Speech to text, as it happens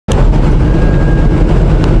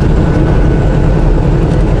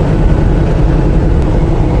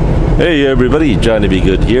Hey everybody, Johnny Be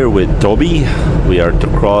Good here with Toby. We are to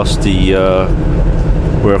cross the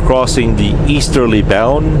we're crossing the easterly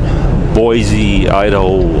bound Boise,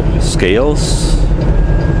 Idaho scales.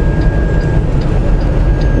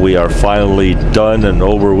 We are finally done and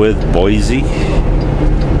over with Boise.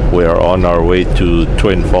 We are on our way to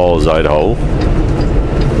Twin Falls, Idaho,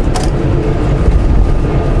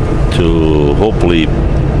 to hopefully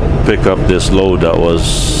pick up this load that was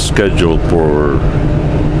scheduled for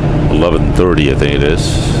 11:30, I think it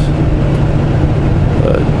is.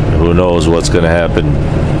 Who knows what's going to happen.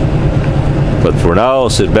 But for now,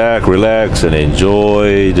 sit back, relax, and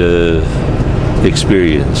enjoy the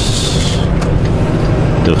experience.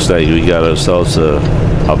 Looks like we got ourselves a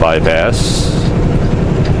bypass.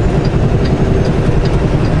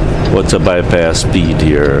 What's a bypass speed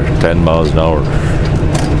here? 10 miles an hour.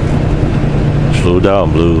 Slow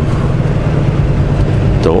down, Blue.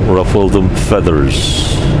 Don't ruffle them feathers.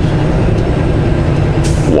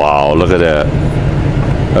 Wow, look at that.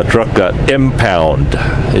 A truck got impound.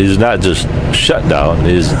 It's not just shut down,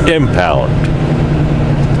 it's impound.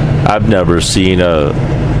 I've never seen a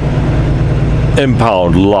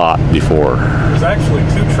impound lot before. There's actually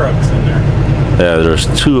 2 trucks in there. Yeah, there's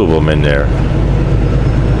 2 of them in there.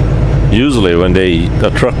 Usually when a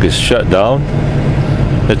truck is shut down,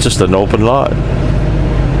 it's just an open lot.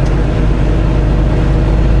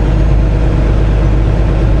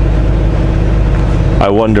 I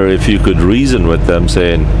wonder if you could reason with them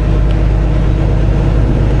saying,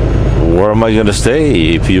 where am I going to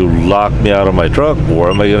stay? If you lock me out of my truck, where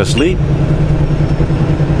am I going to sleep?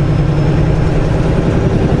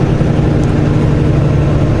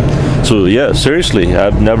 So yeah, seriously,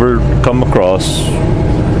 I've never come across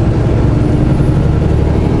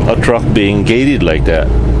a truck being gated like that.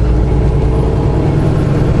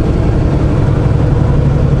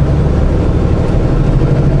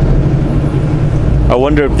 I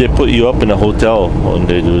wonder if they put you up in a hotel when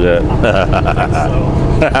they do that.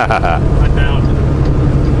 I doubt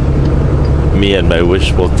it. Me and my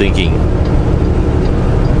wishful thinking.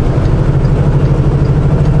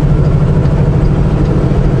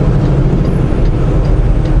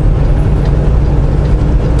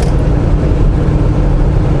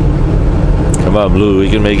 Come on, Blue, we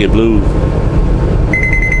can make it, Blue.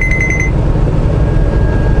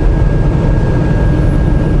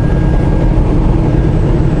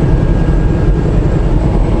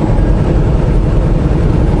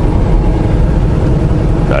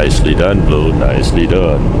 Nicely done, Blue. Nicely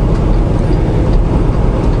done.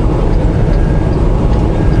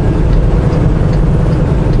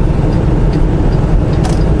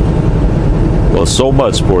 Well, so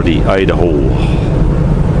much for the Idaho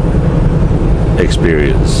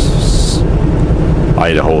experience.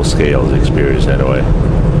 Idaho scales experience, anyway.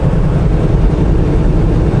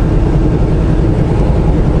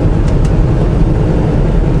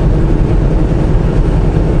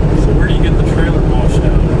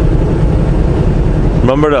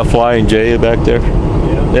 Remember that Flying J back there?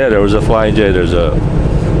 Yeah. Yeah, there was a Flying J. There's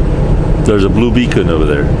a blue beacon over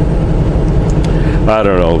there. I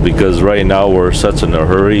don't know, because right now we're such in a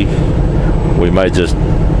hurry. We might just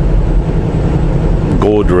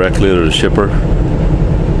go directly to the shipper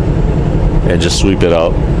and just sweep it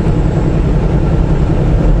out.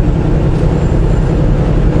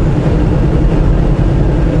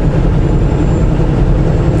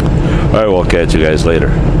 All right, we'll catch you guys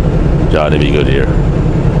later. Johnny Be Good here.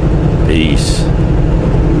 Peace.